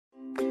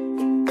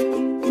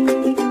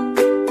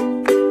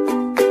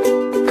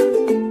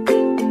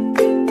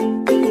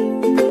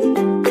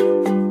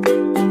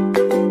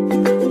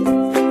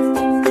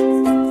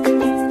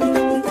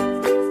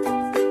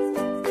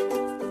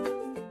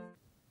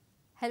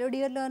Hello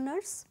dear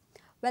learners,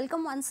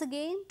 welcome once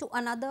again to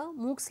another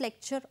MOOCs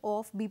lecture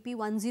of BP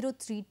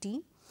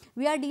 103T.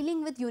 We are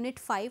dealing with Unit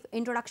 5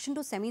 Introduction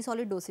to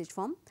Semi-Solid Dosage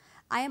Form.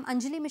 I am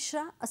Anjali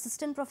Mishra,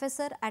 Assistant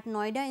Professor at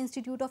Noida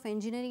Institute of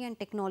Engineering and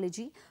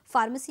Technology,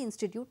 Pharmacy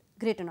Institute,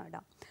 Greater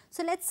Noida.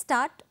 So, let us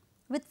start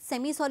with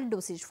semi-solid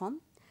dosage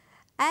form.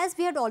 As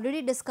we had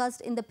already discussed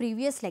in the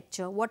previous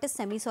lecture, what is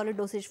semi-solid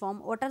dosage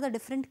form, what are the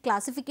different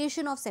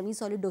classification of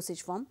semi-solid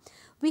dosage form.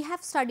 We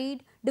have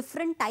studied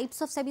different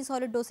types of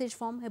semi-solid dosage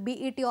form,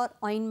 be it your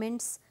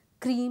ointments,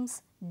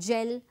 creams,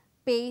 gel,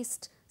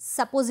 paste,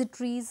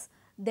 suppositories,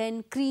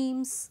 then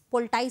creams,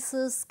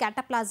 poultices,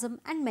 cataplasm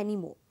and many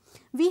more.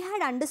 We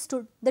had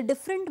understood the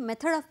different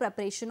method of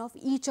preparation of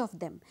each of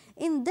them.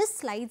 In this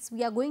slides,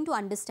 we are going to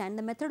understand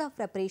the method of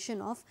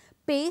preparation of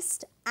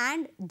paste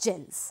and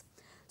gels.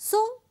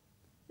 So,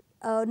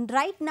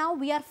 right now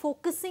we are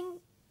focusing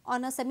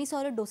on a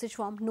semi-solid dosage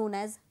form known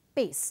as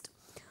paste.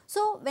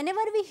 So, whenever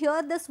we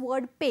hear this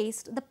word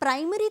paste, the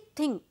primary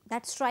thing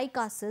that strikes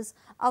us is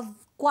a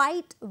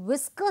quite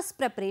viscous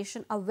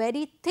preparation, a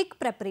very thick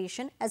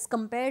preparation as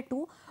compared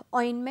to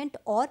ointment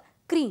or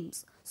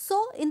creams.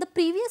 So, in the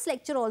previous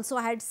lecture also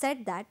I had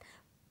said that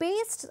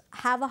pastes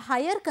have a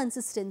higher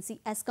consistency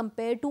as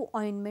compared to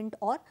ointment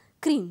or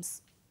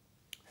creams.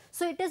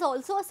 So, it is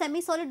also a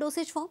semi-solid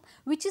dosage form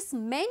which is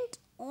meant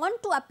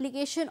onto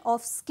application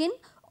of skin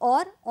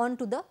or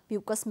onto the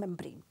mucous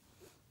membrane.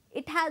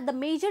 It has the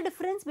major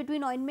difference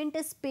between ointment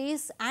is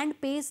paste and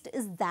paste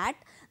is that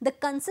the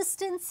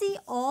consistency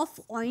of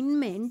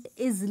ointment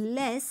is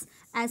less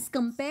as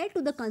compared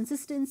to the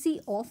consistency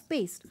of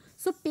paste.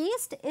 So,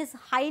 paste is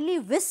highly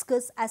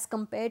viscous as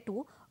compared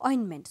to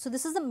ointment. So,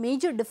 this is the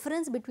major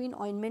difference between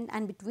ointment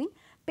and between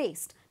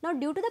paste. Now,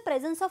 due to the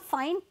presence of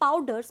fine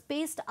powders,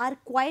 paste are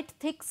quite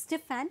thick,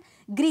 stiff and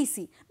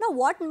greasy. Now,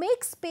 what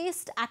makes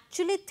paste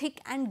actually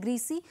thick and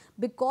greasy?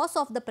 Because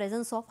of the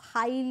presence of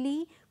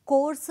highly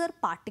coarser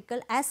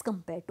particle as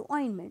compared to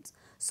ointments.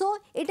 So,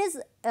 it is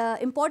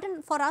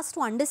important for us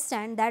to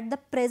understand that the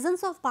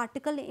presence of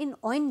particle in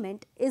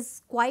ointment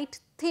is quite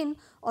thin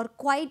or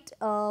quite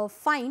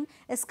fine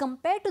as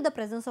compared to the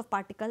presence of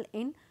particle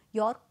in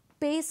your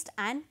paste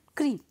and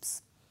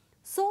creams.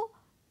 So,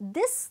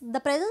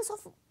 the presence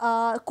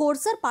of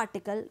coarser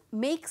particle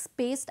makes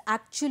paste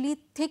actually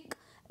thick,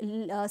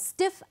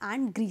 stiff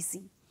and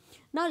greasy.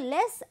 Now,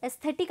 less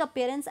aesthetic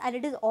appearance and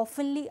it is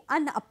oftenly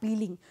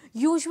unappealing.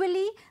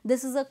 Usually,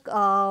 this is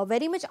a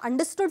very much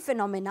understood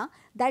phenomena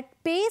that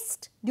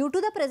paste due to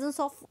the presence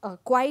of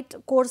quite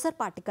coarser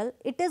particle,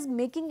 it is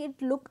making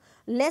it look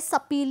less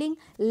appealing,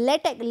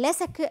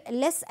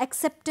 less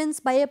acceptance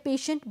by a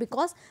patient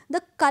because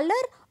the color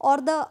or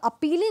the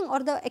appealing or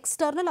the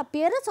external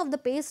appearance of the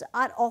paste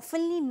are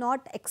oftenly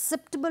not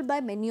acceptable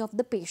by many of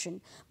the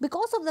patient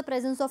because of the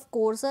presence of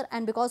coarser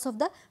and because of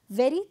the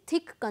very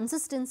thick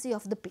consistency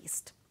of the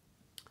paste.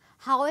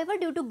 However,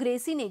 due to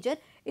greasy nature,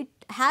 it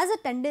has a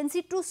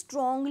tendency to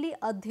strongly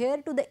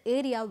adhere to the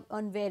area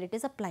on where it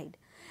is applied.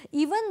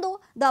 Even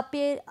though the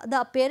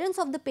appearance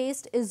of the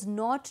paste is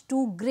not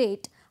too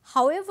great,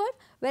 however,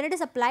 when it is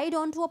applied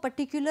onto a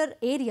particular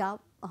area,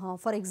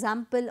 for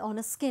example, on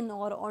a skin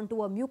or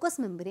onto a mucous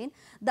membrane,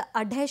 the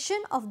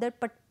adhesion of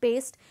that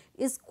paste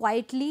is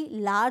quietly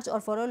large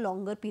or for a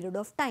longer period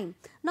of time.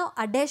 Now,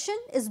 adhesion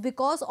is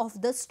because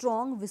of the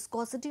strong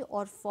viscosity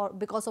or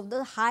because of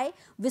the high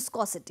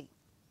viscosity.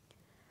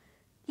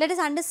 Let us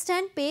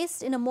understand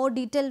paste in a more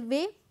detailed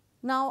way.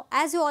 Now,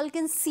 as you all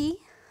can see,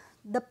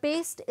 the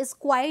paste is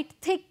quite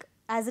thick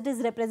as it is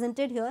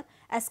represented here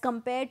as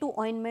compared to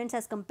ointments,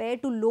 as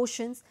compared to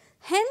lotions.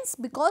 Hence,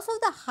 because of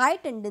the high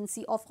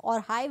tendency of or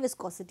high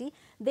viscosity,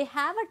 they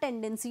have a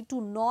tendency to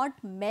not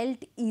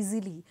melt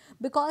easily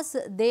because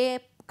they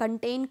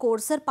contain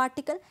coarser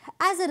particle.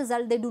 As a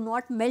result, they do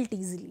not melt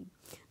easily.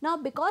 Now,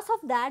 because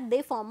of that,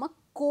 they form a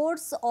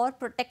coarse or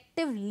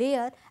protective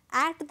layer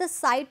at the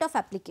site of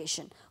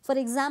application. For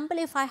example,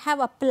 if I have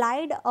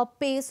applied a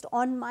paste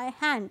on my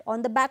hand,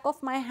 on the back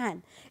of my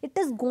hand, it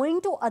is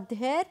going to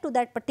adhere to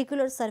that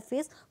particular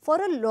surface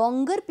for a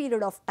longer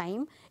period of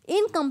time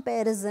in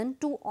comparison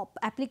to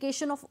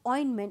application of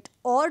ointment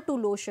or to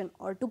lotion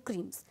or to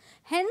creams.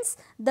 Hence,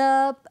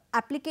 the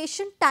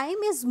application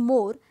time is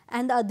more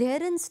and the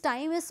adherence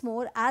time is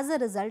more. As a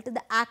result,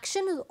 the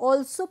action is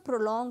also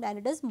prolonged and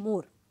it is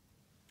more.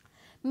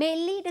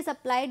 Mainly it is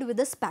applied with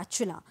a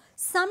spatula.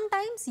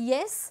 Sometimes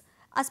yes,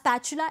 a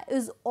spatula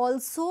is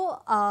also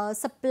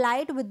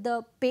supplied with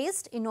the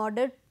paste in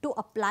order to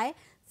apply.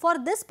 For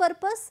this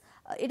purpose,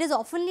 it is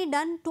oftenly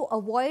done to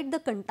avoid the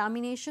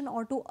contamination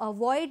or to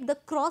avoid the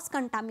cross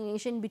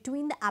contamination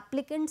between the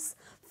applicant's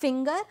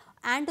finger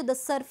and to the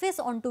surface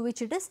onto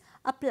which it is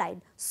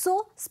applied.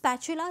 So,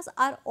 spatulas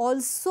are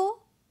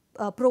also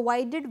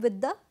provided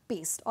with the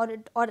paste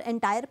or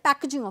entire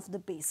packaging of the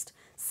paste.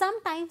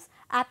 Sometimes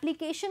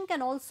application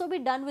can also be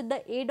done with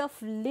the aid of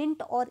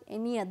lint or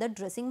any other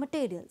dressing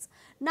materials.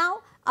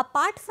 Now,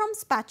 apart from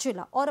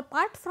spatula or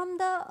apart from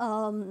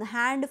the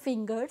hand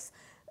fingers,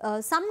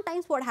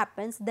 sometimes what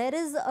happens, there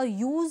is a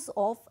use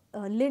of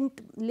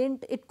lint,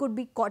 it could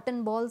be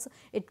cotton balls,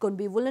 it could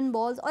be woolen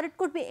balls, or it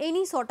could be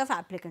any sort of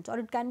applicants, or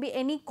it can be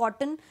any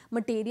cotton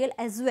material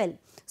as well.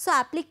 So,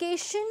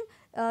 application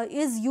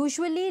is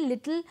usually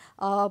little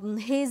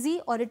hazy,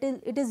 or it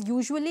is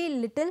usually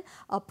little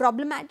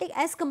problematic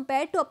as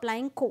compared to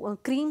applying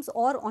creams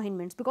or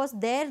ointments, because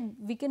there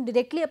we can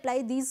directly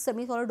apply these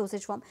semi-solid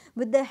dosage form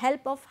with the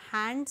help of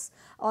hands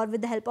or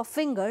with the help of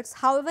fingers.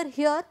 However,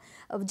 here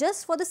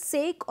just for the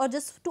sake or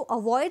just to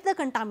avoid the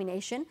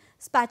contamination,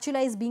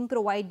 spatula is being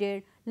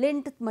provided,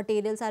 lint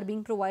materials are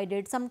being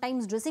provided,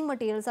 sometimes dressing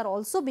materials are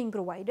also being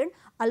provided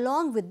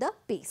along with the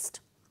paste.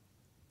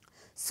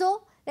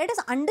 So, let us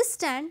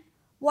understand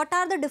what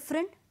are the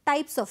different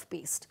types of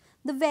paste.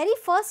 The very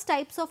first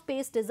types of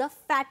paste is a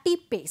fatty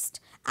paste.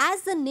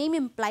 As the name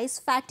implies,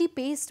 fatty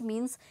paste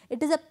means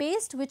it is a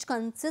paste which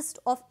consists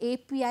of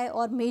API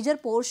or major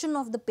portion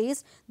of the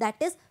paste that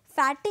is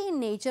fatty in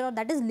nature, or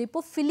that is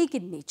lipophilic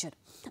in nature.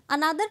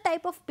 Another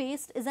type of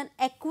paste is an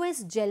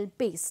aqueous gel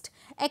paste.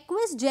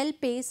 Aqueous gel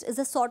paste is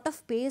a sort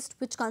of paste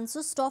which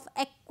consists of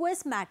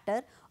aqueous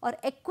matter or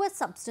aqueous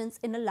substance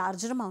in a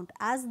larger amount.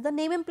 As the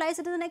name implies,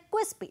 it is an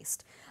aqueous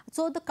paste.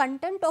 So, the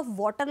content of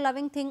water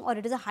loving thing, or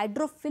it is a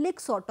hydrophilic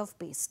sort of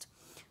paste.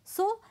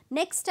 So,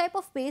 next type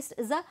of paste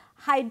is a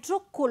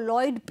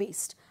hydrocolloid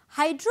paste.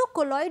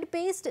 Hydrocolloid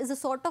paste is a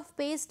sort of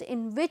paste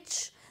in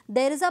which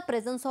there is a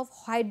presence of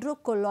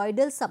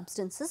hydrocolloidal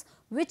substances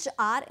which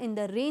are in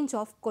the range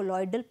of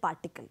colloidal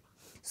particle.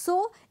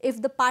 So,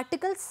 if the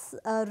particles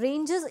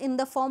ranges in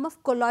the form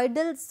of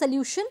colloidal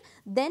solution,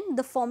 then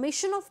the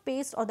formation of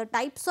paste or the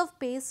types of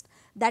paste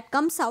that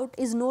comes out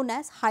is known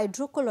as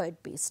hydrocolloid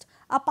paste.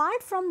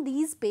 Apart from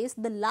these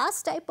paste, the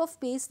last type of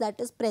paste that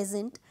is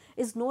present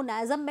is known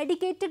as a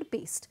medicated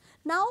paste.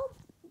 Now,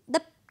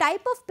 the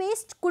type of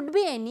paste could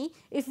be any.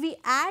 If we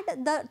add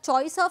the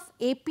choice of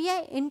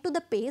API into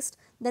the paste,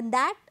 then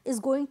that is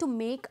going to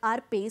make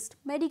our paste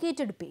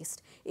medicated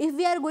paste. If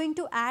we are going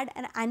to add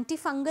an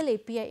antifungal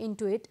API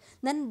into it,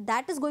 then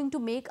that is going to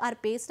make our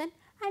paste an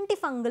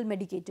antifungal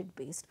medicated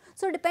paste.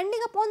 So, depending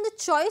upon the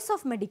choice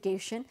of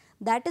medication,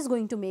 that is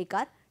going to make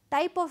our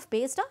type of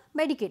paste a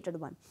medicated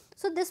one.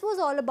 So, this was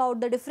all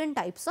about the different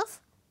types of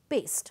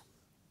paste.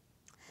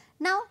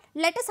 Now,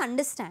 let us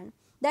understand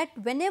that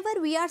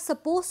whenever we are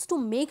supposed to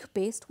make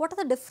paste, what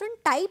are the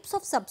different types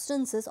of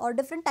substances or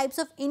different types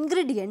of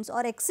ingredients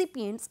or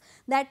excipients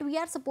that we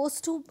are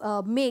supposed to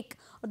make,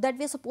 or that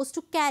we are supposed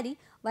to carry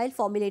while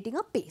formulating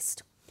a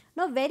paste.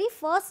 Now, very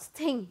first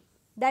thing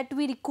that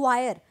we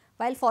require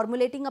while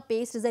formulating a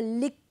paste is a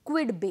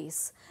liquid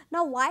base.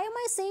 Now, why am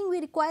I saying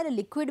we require a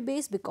liquid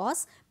base?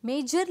 Because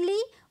majorly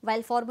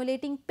while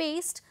formulating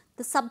paste,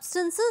 the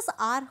substances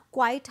are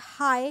quite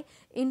high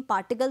in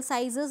particle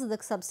sizes.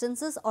 The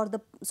substances or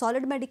the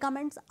solid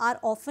medicaments are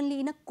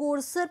oftenly in a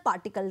coarser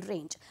particle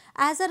range.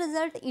 As a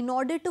result, in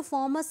order to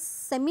form a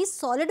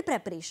semi-solid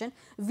preparation,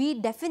 we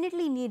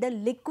definitely need a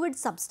liquid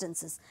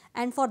substances,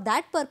 and for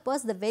that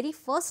purpose, the very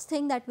first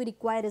thing that we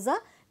require is a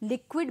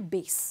liquid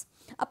base.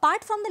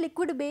 Apart from the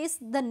liquid base,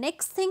 the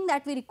next thing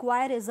that we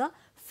require is a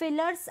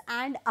fillers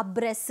and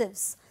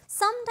abrasives.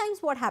 Sometimes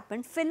what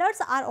happens, fillers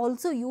are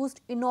also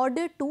used in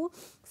order to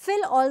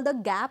fill all the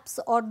gaps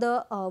or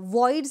the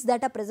voids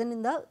that are present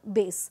in the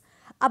base.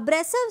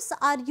 Abrasives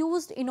are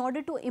used in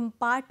order to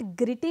impart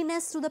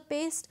grittiness to the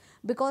paste,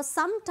 because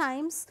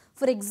sometimes,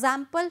 for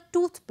example,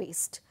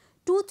 toothpaste.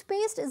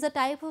 Toothpaste is a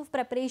type of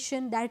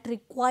preparation that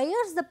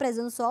requires the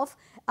presence of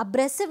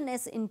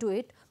abrasiveness into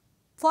it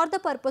for the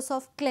purpose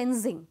of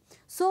cleansing.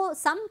 So,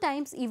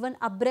 sometimes even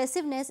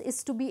abrasiveness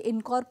is to be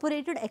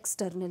incorporated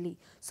externally.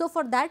 So,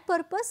 for that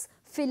purpose,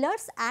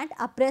 fillers and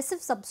abrasive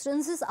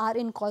substances are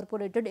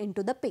incorporated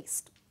into the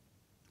paste.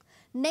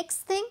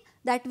 Next thing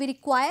that we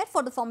require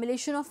for the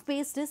formulation of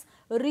paste is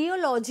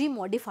rheology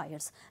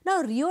modifiers.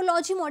 Now,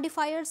 rheology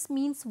modifiers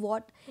means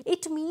what?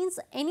 It means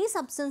any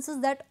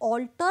substances that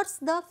alters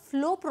the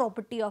flow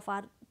property of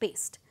our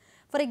paste.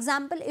 For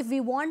example, if we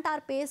want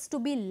our paste to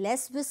be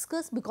less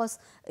viscous, because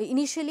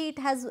initially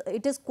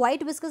it is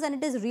quite viscous and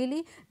it is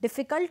really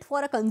difficult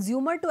for a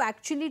consumer to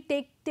actually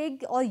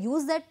take or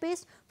use that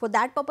paste. For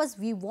that purpose,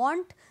 we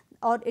want,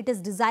 or it is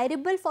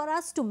desirable for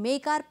us to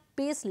make our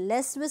paste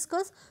less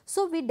viscous.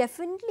 So, we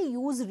definitely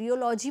use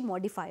rheology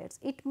modifiers.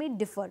 It may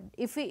differ.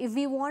 If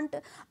we want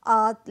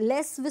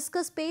less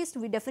viscous paste,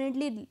 we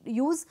definitely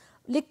use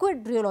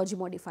liquid rheology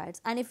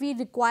modifiers, and if we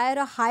require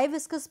a high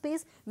viscous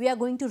paste, we are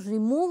going to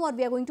remove or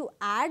we are going to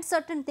add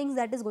certain things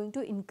that is going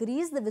to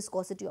increase the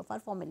viscosity of our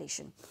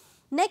formulation.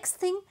 Next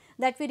thing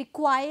that we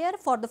require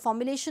for the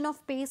formulation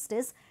of paste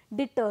is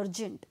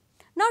detergent.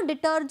 Now,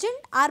 detergent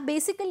are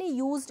basically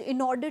used in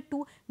order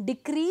to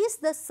decrease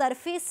the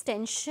surface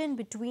tension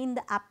between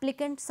the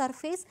applicant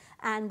surface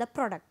and the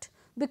product,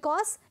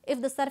 because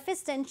if the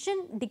surface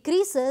tension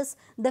decreases,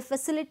 the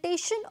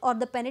facilitation or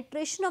the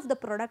penetration of the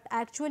product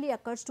actually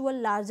occurs to a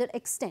larger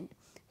extent.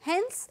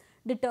 Hence,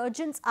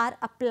 detergents are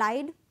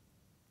applied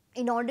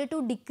in order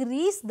to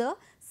decrease the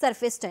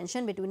surface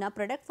tension between our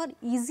product for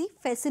easy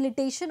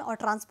facilitation or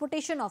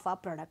transportation of our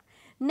product.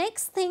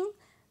 Next thing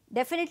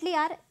Definitely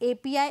our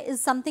API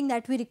is something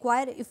that we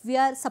require if we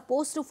are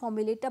supposed to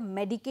formulate a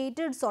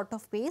medicated sort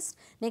of paste.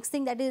 Next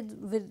thing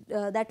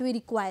that we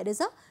require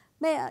is a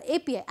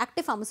API,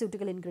 active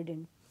pharmaceutical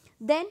ingredient.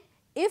 Then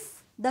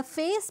if the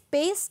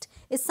paste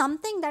is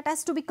something that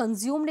has to be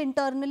consumed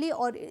internally,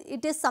 or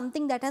it is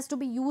something that has to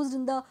be used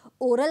in the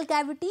oral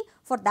cavity,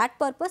 for that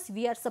purpose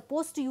we are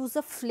supposed to use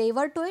a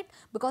flavor to it,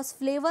 because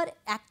flavor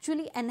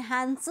actually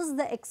enhances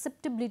the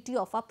acceptability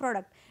of our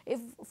product. If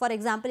for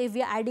example, if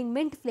we are adding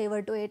mint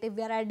flavor to it, if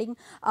we are adding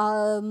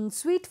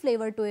sweet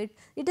flavor to it,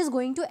 it is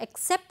going to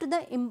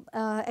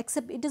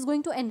it is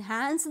going to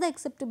enhance the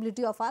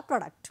acceptability of our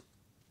product.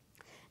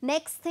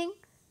 Next thing,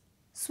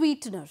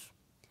 sweetener.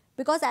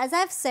 Because as I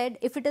have said,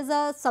 if it is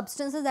a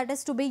substance that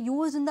is to be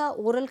used in the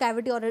oral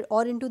cavity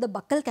or into the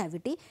buccal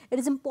cavity, it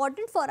is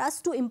important for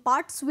us to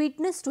impart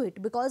sweetness to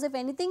it, because if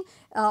anything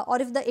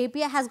or if the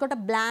API has got a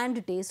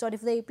bland taste, or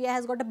if the API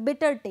has got a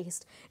bitter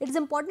taste, it is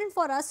important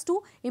for us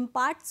to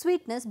impart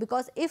sweetness,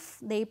 because if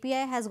the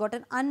API has got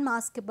an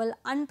unmaskable,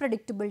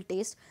 unpredictable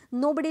taste,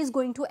 nobody is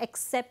going to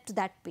accept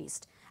that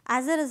paste.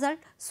 As a result,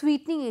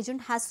 sweetening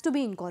agent has to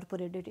be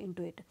incorporated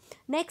into it.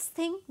 Next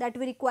thing that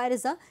we require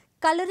is a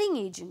coloring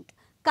agent.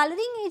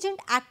 Coloring agent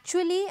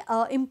actually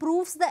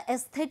improves the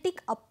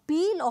aesthetic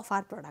appeal of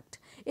our product.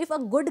 If a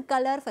good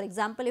color, for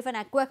example, if an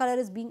aqua color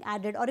is being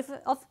added, or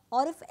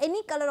if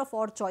any color of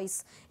our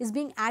choice is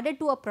being added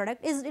to a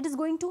product, it is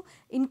going to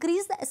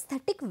increase the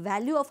aesthetic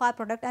value of our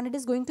product, and it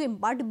is going to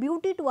impart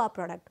beauty to our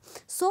product.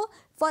 So,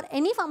 for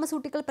any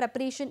pharmaceutical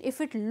preparation,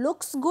 if it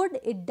looks good,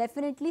 it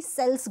definitely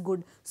sells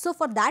good. So,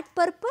 for that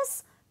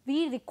purpose,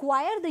 we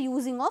require the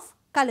using of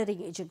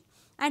coloring agent.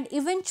 And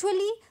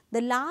eventually, the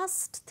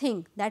last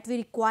thing that we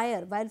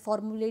require while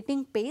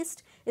formulating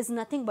paste is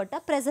nothing but a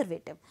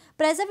preservative.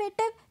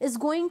 Preservative is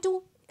going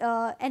to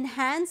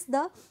enhance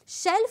the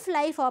shelf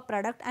life of our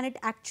product, and it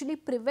actually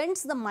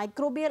prevents the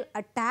microbial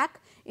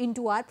attack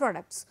into our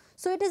products.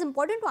 So, it is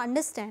important to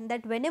understand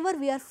that whenever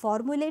we are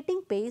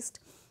formulating paste,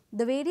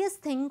 the various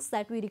things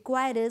that we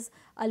require is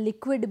a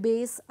liquid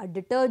base, a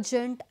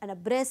detergent, and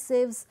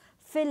abrasives,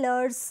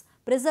 fillers,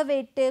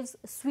 preservatives,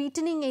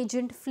 sweetening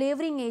agent,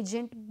 flavoring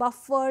agent,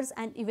 buffers,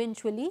 and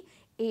eventually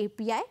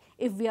API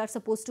if we are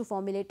supposed to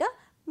formulate a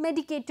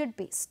medicated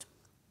paste.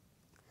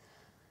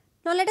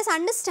 Now, let us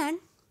understand,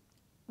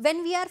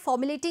 when we are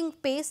formulating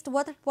paste,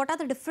 what are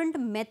the different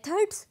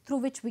methods through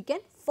which we can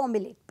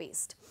formulate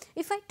paste.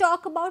 If I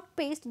talk about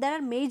paste, there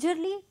are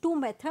majorly two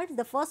methods.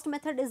 The first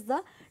method is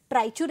the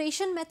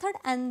trituration method,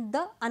 and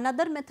the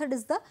another method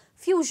is the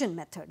fusion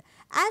method.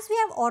 As we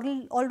have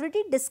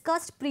already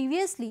discussed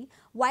previously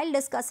while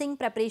discussing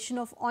preparation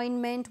of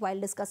ointment, while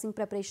discussing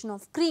preparation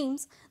of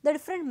creams, the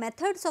different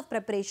methods of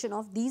preparation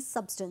of these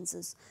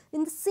substances.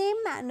 In the same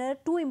manner,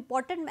 two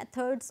important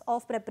methods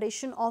of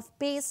preparation of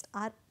paste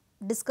are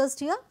discussed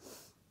here.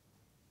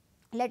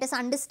 Let us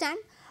understand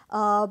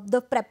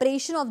the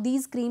preparation of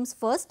these creams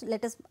first.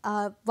 Let us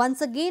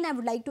once again I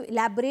would like to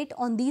elaborate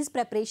on these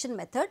preparation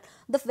method.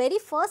 The very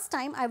first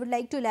time I would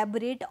like to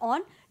elaborate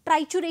on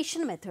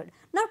trituration method.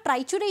 Now,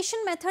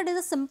 trituration method is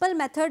a simple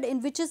method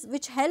in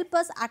which help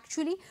us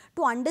actually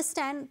to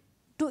understand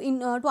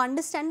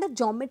the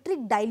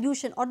geometric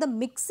dilution or the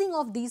mixing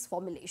of these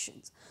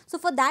formulations. So,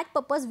 for that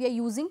purpose we are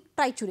using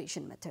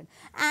trituration method.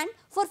 And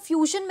for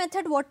fusion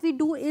method, what we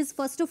do is,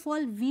 first of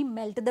all we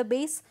melt the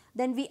base,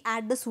 then we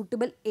add the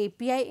suitable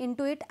API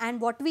into it,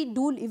 and what we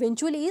do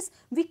eventually is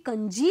we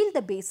congeal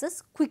the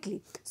bases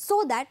quickly,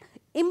 so that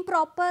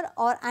improper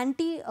or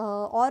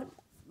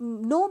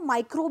no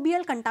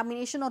microbial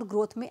contamination or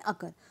growth may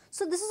occur.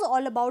 So, this is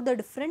all about the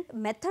different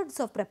methods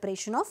of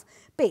preparation of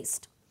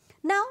paste.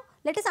 Now,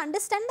 let us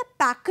understand the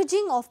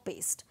packaging of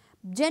paste.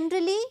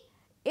 Generally,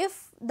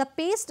 if the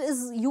paste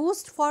is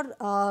used for,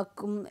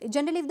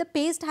 generally if the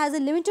paste has a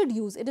limited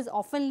use, it is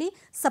oftenly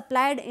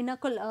supplied in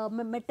a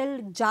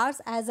metal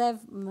jars, as I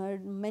have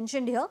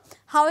mentioned here.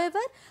 However,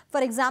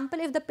 for example,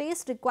 if the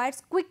paste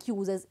requires quick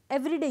uses,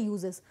 everyday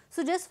uses,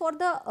 so just for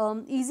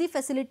the easy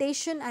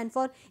facilitation and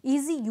for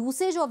easy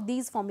usage of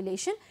these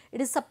formulation,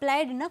 it is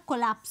supplied in a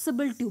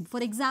collapsible tube.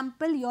 For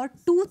example, your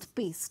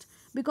toothpaste,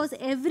 because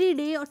every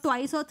day or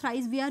twice or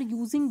thrice we are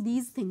using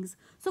these things.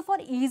 So, for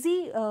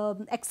easy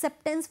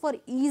acceptance, for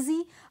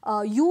easy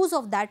use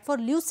of that, for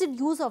lucid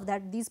use of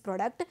that these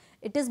product,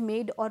 it is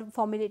made or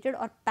formulated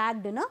or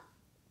packed in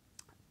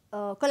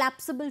a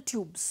collapsible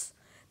tubes.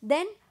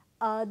 Then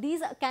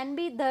these can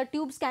be, the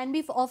tubes can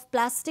be of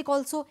plastic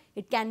also,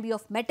 it can be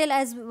of metal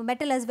as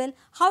well.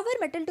 However,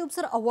 metal tubes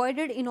are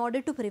avoided in order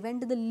to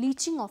prevent the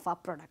leaching of our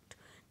product.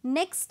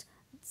 Next,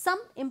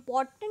 some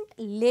important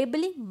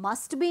labeling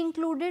must be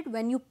included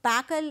when you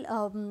pack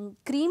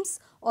creams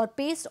or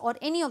paste or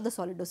any of the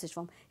solid dosage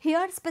form.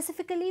 Here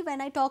specifically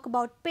when I talk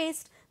about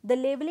paste, the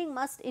labeling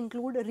must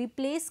include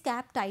replace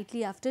cap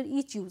tightly after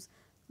each use.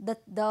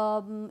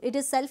 It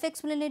is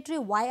self-explanatory.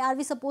 Why are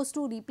we supposed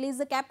to replace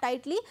the cap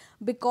tightly?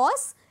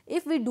 Because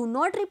If we do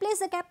not replace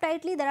the cap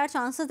tightly, there are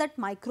chances that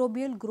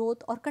microbial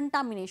growth or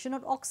contamination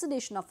or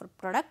oxidation of a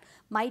product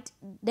might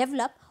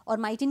develop or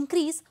might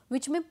increase,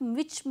 which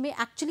may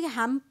actually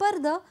hamper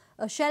the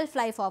shelf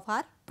life of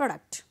our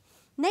product.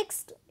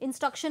 Next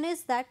instruction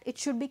is that it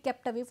should be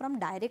kept away from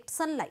direct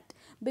sunlight,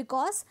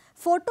 because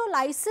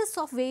photolysis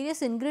of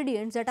various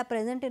ingredients that are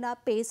present in our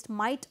paste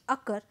might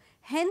occur,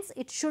 hence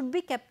it should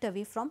be kept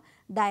away from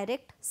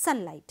direct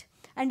sunlight.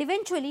 And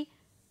eventually,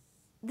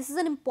 this is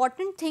an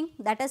important thing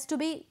that has to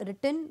be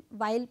written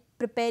while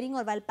preparing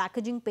or while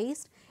packaging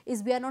paste,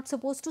 is we are not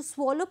supposed to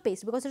swallow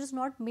paste, because it is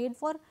not made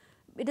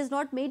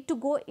to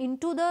go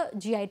into the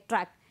GI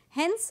tract.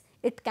 Hence,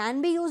 it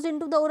can be used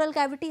into the oral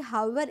cavity,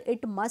 however,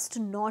 it must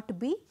not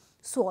be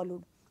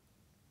swallowed.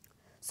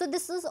 So,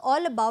 this is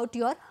all about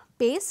your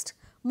paste.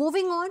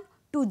 Moving on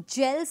to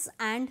gels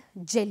and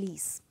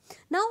jellies.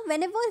 Now,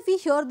 whenever we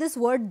hear this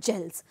word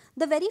gels,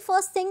 the very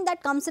first thing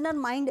that comes in our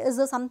mind is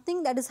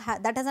something that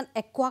has an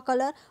aqua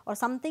color, or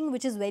something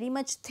which is very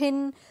much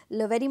thin,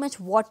 very much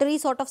watery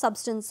sort of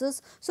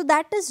substances. So,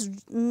 that is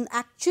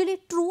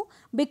actually true,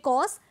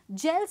 because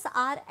gels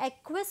are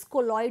aqueous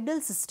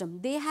colloidal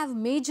system. They have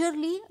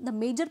the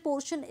major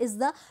portion is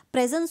the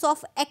presence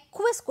of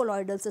aqueous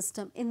colloidal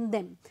system in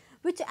them,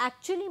 which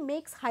actually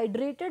makes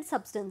hydrated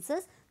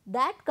substances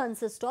that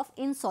consist of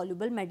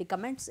insoluble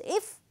medicaments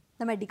if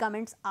the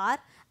medicaments are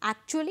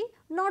actually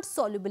not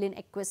soluble in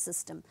aqueous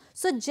system.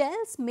 So,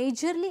 gels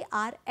majorly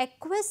are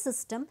aqueous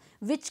system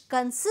which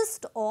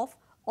consist of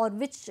or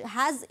which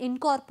has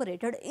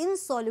incorporated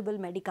insoluble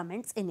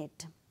medicaments in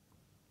it.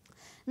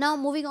 Now,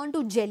 moving on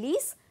to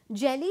jellies.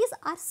 Jellies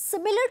are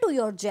similar to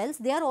your gels,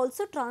 they are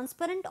also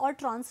transparent or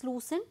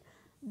translucent.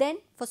 Then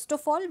first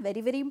of all,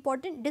 very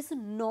important, it is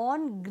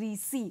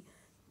non-greasy.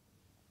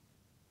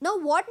 Now,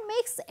 what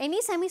makes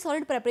any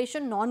semi-solid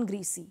preparation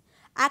non-greasy?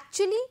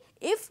 Actually,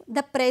 if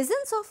the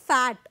presence of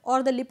fat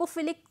or the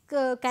lipophilic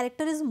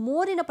character is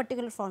more in a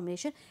particular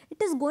formulation,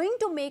 it is going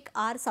to make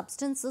our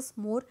substances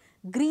more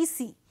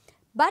greasy.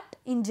 But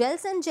in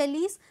gels and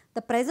jellies,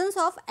 the presence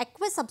of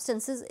aqueous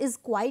substances is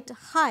quite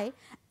high.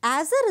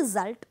 As a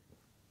result,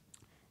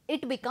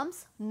 it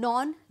becomes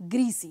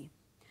non-greasy.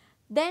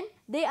 Then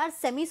they are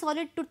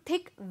semi-solid to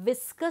thick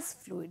viscous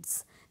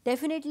fluids.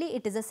 Definitely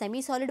it is a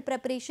semi-solid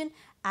preparation.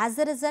 As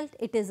a result,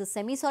 it is a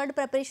semi-solid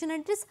preparation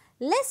and it is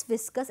less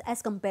viscous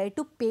as compared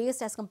to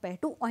paste, as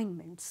compared to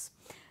ointments.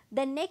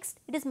 Then next,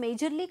 it is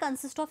majorly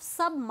consist of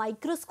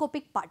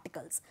submicroscopic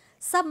particles.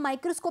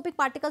 Submicroscopic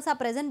particles are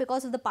present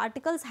because if the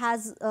particles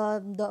has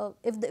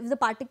if the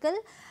particle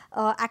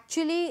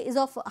actually is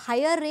of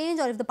higher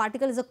range, or if the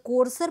particle is a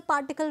coarser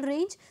particle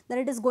range, then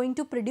it is going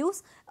to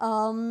produce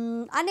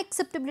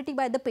unacceptability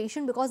by the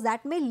patient, because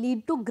that may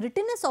lead to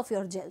grittiness of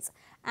your gels.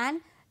 And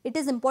it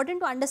is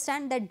important to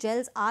understand that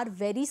gels are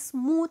very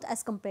smooth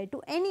as compared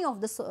to any of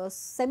the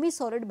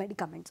semi-solid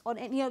medicaments or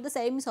any of the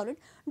semi-solid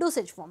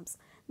dosage forms.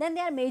 Then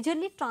they are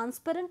majorly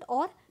transparent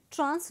or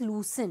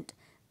translucent.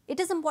 It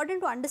is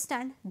important to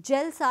understand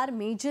gels are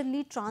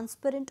majorly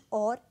transparent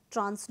or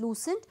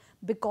translucent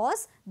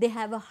because they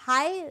have a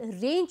high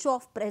range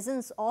of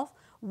presence of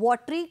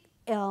watery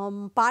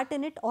part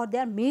in it, or they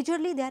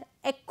are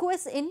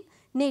aqueous in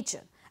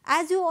nature.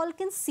 As you all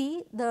can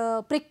see,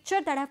 the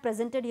picture that I have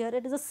presented here,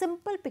 it is a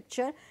simple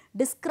picture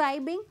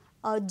describing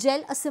a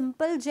gel, a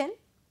simple gel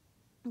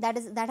that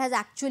has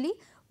actually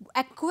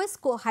aqueous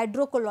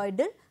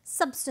hydrocolloidal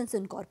substance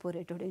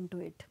incorporated into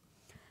it.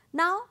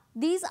 Now,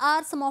 these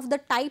are some of the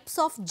types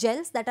of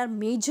gels that are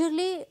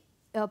majorly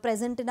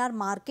present in our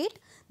market.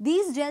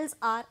 These gels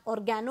are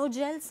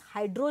organogels,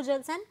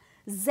 hydrogels and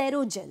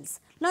xerogels.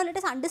 Now, let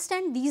us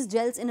understand these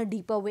gels in a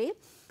deeper way.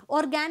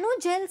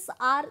 Organogels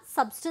are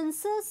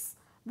substances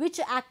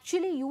which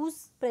actually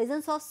use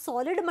presence of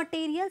solid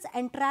materials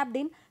entrapped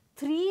in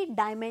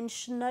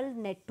three-dimensional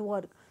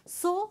network.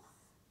 So,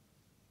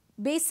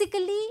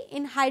 basically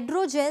in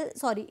organogels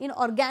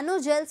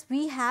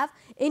we have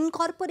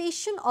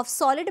incorporation of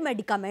solid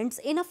medicaments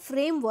in a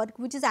framework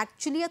which is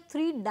actually a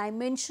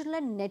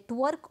three-dimensional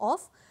network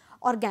of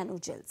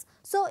organogels.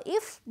 So,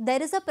 if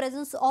there is a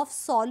presence of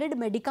solid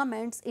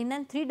medicaments in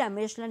a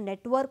three-dimensional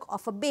network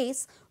of a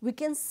base, we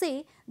can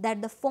say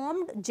that the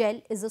formed gel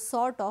is a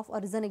sort of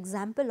or is an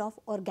example of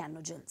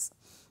organogels.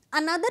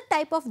 Another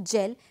type of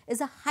gel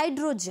is a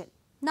hydrogel.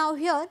 Now,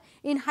 here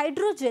in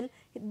hydrogel,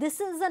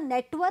 this is a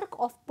network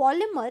of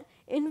polymer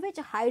in which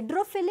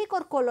hydrophilic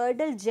or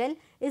colloidal gel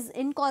is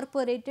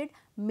incorporated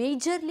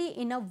majorly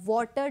in a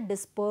water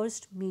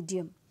dispersed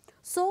medium.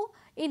 So,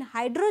 in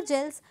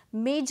hydrogels,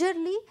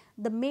 majorly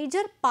the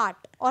major part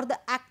or the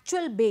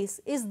actual base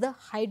is the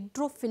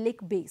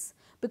hydrophilic base,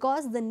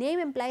 because the name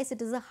implies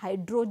it is a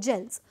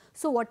hydrogels.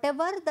 So,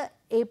 whatever the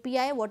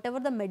API, whatever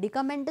the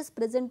medicament is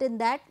present in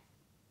that,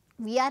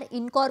 we are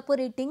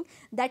incorporating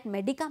that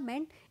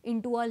medicament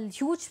into a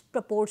huge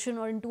proportion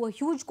or into a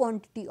huge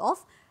quantity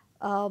of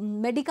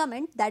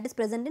medicament that is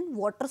present in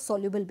water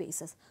soluble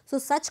bases. So,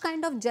 such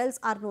kind of gels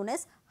are known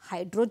as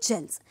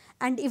hydrogels.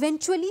 And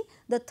eventually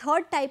the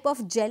third type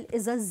of gel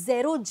is a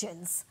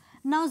xerogels.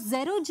 Now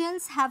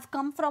xerogels have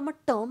come from a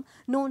term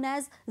known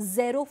as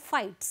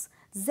xerophytes.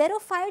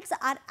 Xerophytes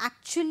are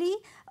actually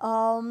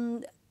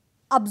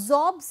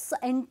absorbs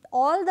and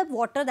all the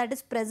water that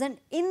is present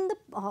in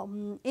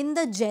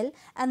the gel,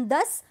 and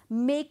thus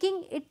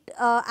making it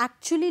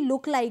actually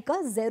look like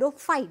a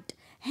xerophyte.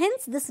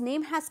 Hence this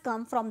name has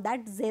come from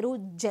that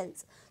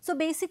xerogels. So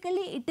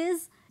basically it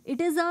is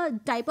a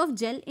type of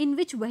gel in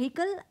which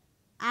vehicle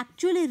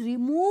actually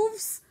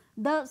removes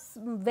the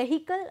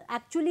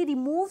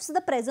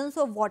presence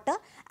of water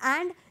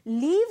and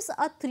leaves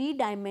a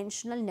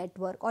three-dimensional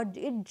network, or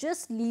it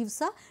just leaves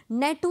a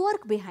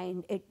network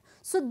behind it.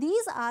 So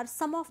these are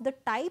some of the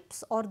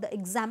types or the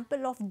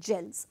example of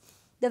gels.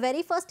 The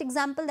very first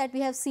example that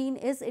we have seen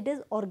is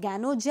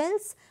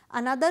organogels.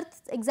 Another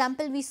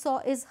example we saw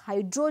is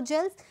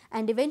hydrogels,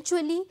 and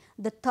eventually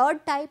the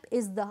third type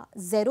is the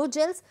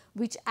xerogels,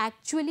 which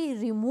actually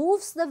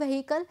removes the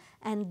vehicle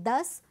and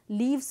thus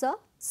leaves a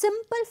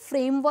simple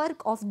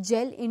framework of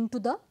gel into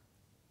the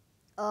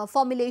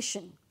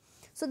formulation.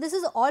 So this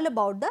is all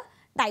about the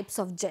types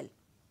of gel.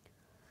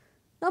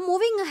 Now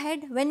moving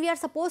ahead, when we are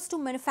supposed to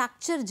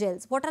manufacture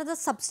gels, what are the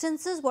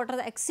substances, what are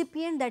the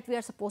excipient that we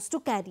are supposed to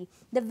carry?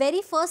 The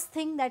very first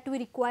thing that we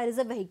require is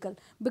a vehicle,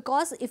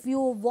 because if you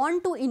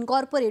want to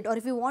incorporate or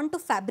if you want to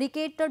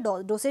fabricate a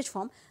dosage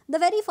form, the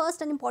very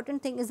first and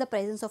important thing is the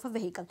presence of a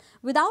vehicle.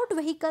 Without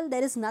vehicle,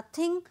 there is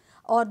nothing,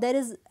 or there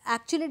is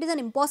actually, it is an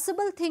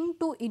impossible thing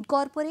to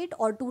incorporate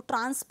or to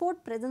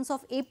transport presence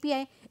of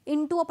API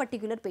into a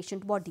particular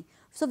patient body.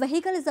 So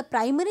vehicle is the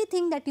primary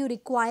thing that you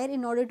require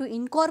in order to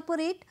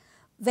incorporate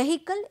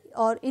vehicle,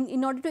 or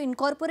in order to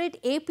incorporate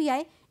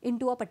API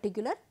into a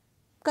particular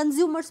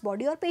consumer's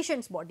body or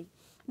patient's body.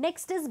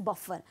 Next is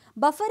buffer.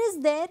 Buffer is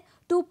there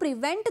to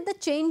prevent the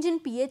change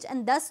in pH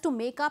and thus to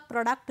make our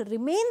product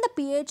remain the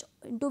pH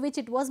into which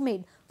it was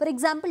made. For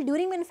example,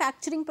 during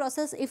manufacturing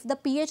process, if the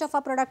pH of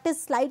our product is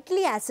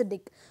slightly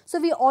acidic, so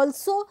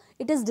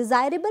it is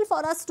desirable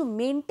for us to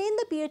maintain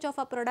the pH of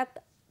our product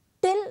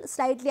till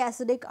slightly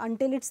acidic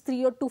until its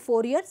 3 to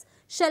 4 years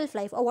shelf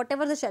life, or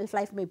whatever the shelf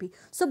life may be.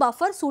 So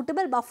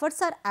suitable buffers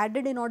are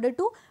added in order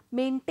to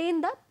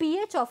maintain the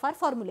pH of our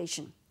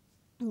formulation.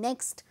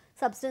 Next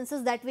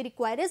substances that we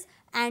require is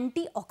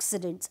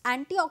antioxidants.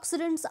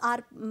 Antioxidants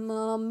are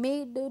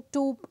made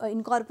to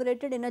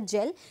incorporated in a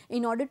gel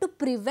in order to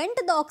prevent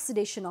the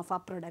oxidation of our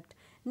product.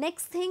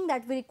 Next thing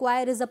that we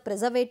require is a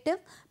preservative.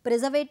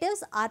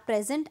 Preservatives are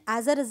present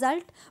as a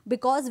result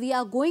because we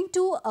are going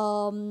to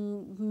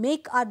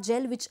make our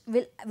gel which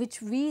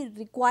we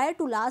require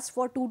to last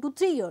for 2 to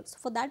 3 years.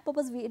 For that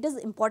purpose, it is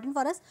important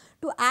for us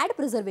to add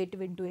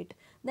preservative into it.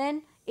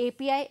 Then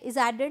API is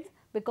added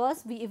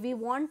because if we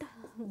want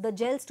the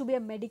gels to be a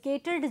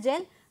medicated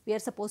gel, we are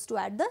supposed to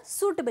add the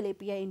suitable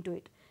API into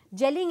it.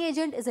 Gelling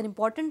agent is an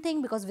important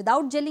thing because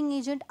without gelling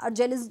agent, our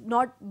gel is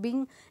not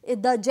being,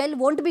 the gel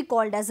won't be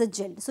called as a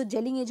gel. So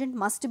gelling agent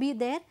must be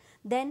there.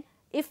 Then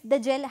if the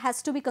gel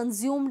has to be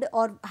consumed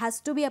or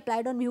has to be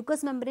applied on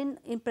mucous membrane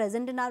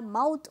present in our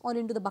mouth or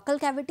into the buccal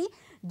cavity,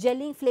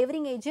 gelling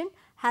flavoring agent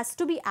has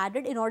to be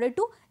added in order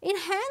to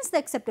enhance the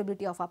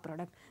acceptability of our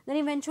product. Then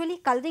eventually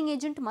coloring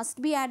agent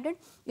must be added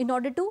in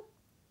order to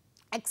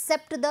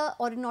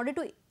in order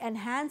to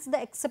enhance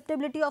the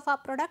acceptability of our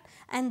product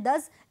and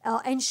thus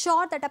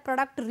ensure that a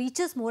product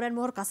reaches more and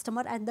more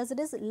customer, and thus it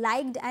is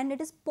liked and it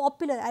is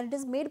popular and it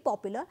is made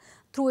popular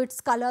through its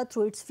color,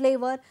 through its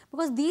flavor,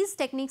 because these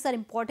techniques are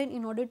important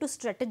in order to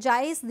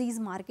strategize these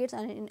markets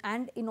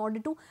and in order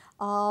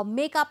to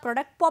make our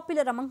product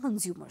popular among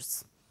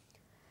consumers.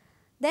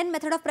 Then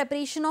method of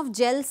preparation of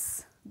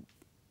gels.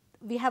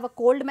 We have a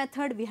cold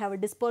method, we have a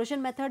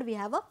dispersion method, we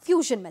have a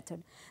fusion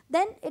method.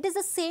 Then it is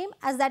the same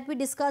as that we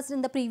discussed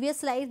in the previous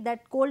slide,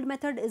 that cold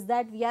method is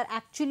that we are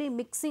actually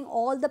mixing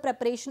all the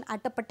preparation at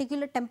a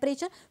particular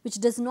temperature which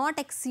does not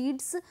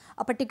exceeds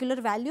a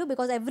particular value,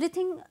 because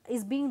everything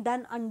is being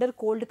done under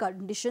cold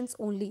conditions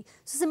only.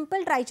 So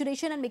simple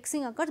trituration and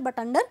mixing occurs but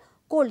under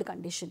cold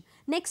condition.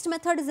 Next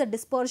method is the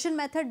dispersion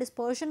method.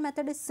 Dispersion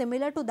method is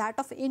similar to that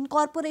of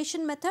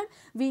incorporation method.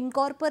 We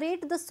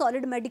incorporate the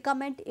solid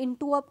medicament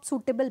into a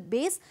suitable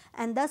base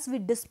and thus we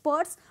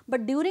disperse,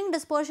 but during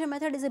dispersion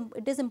method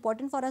it is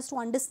important for us to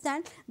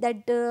understand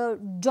that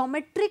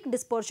geometric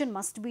dispersion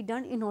must be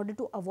done in order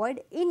to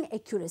avoid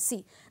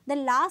inaccuracy.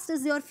 Then last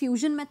is your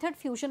fusion method.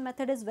 Fusion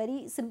method is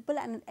very simple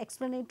and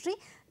explanatory.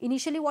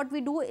 Initially what we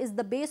do is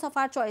the base of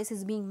our choice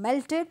is being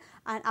melted,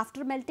 and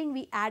after melting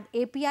we add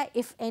API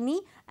if any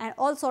and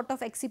all sort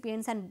of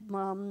excipients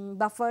and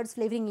buffers,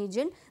 flavoring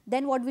agent.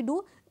 Then what we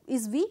do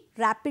is we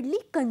rapidly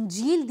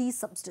congeal these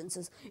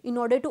substances in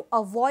order to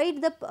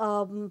avoid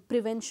the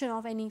prevention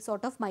of any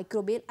sort of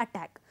microbial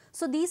attack.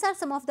 So these are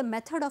some of the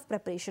method of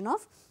preparation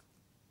of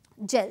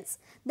gels.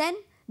 Then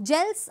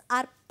gels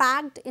are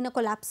packed in a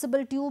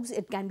collapsible tubes.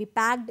 It can be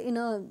packed in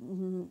a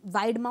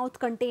wide mouth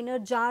container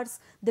jars.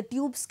 The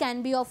tubes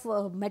can be of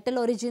metal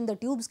origin, the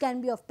tubes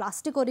can be of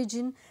plastic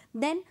origin.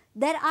 Then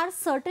there are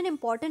certain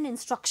important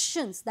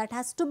instructions that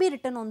has to be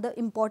written on the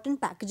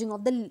important packaging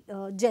of the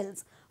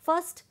gels.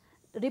 First,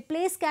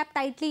 replace cap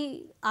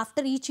tightly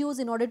after each use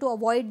in order to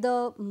avoid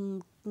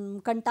the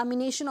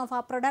contamination of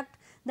our product.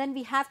 Then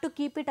we have to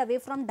keep it away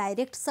from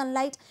direct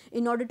sunlight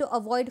in order to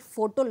avoid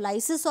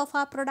photolysis of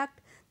our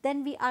product.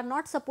 Then we are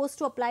not supposed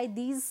to apply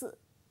these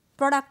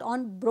product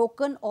on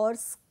broken or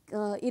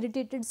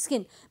irritated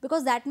skin,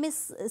 because that may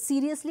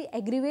seriously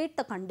aggravate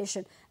the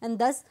condition and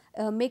thus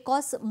may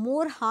cause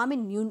more harm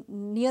in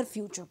near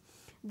future.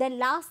 Then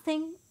last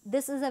thing,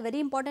 this is a very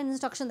important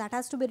instruction that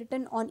has to be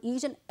written on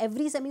each and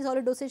every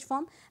semi-solid dosage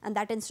form, and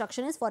that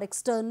instruction is for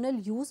external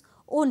use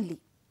only.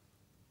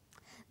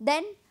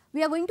 Then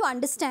we are going to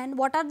understand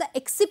what are the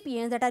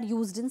excipients that are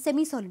used in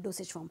semi-solid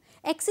dosage form.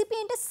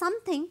 Excipient is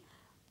something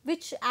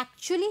which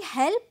actually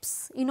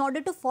helps in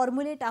order to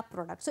formulate our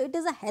product. So, it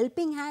is a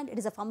helping hand, it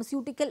is a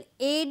pharmaceutical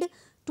aid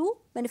to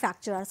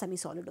manufacture our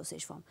semi-solid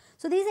dosage form.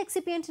 So, these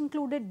excipients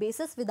included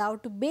bases.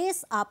 Without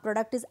base, our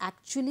product is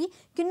actually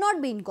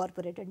cannot be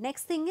incorporated.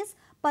 Next thing is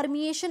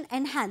permeation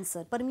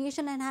enhancer.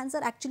 Permeation enhancer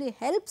actually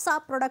helps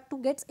our product to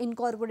get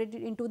incorporated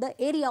into the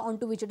area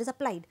onto which it is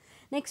applied.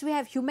 Next, we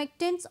have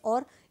humectants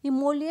or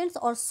emollients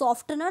or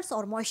softeners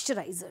or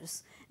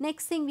moisturizers.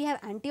 Next thing, we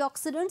have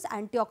antioxidants.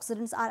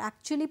 Antioxidants are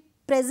actually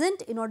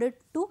present in order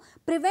to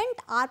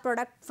prevent our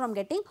product from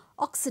getting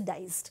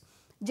oxidized.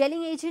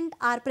 Gelling agent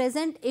are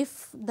present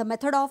if the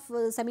method of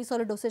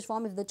semi-solid dosage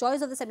form, if the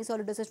choice of the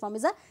semi-solid dosage form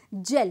is a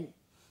gel.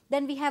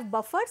 Then we have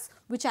buffers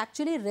which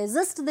actually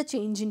resist the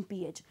change in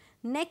pH.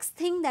 Next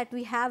thing that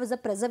we have is a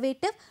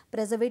preservative.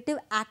 Preservative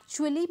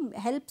actually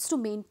helps to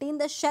maintain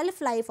the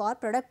shelf life of our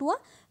product to a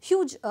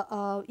huge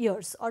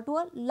years or to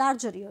a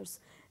larger years.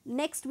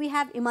 Next we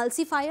have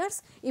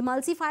emulsifiers.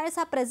 Emulsifiers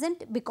are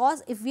present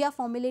because if we are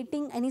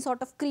formulating any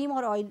sort of cream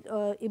or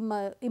oil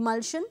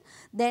emulsion,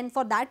 then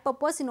for that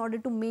purpose, in order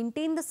to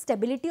maintain the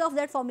stability of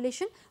that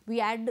formulation, we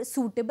add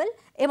suitable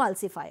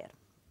emulsifier.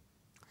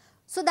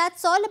 So, that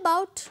is all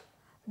about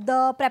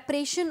the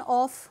preparation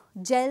of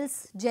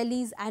gels,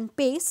 jellies and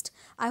paste.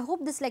 I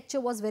hope this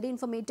lecture was very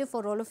informative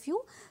for all of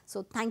you.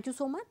 So, thank you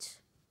so much.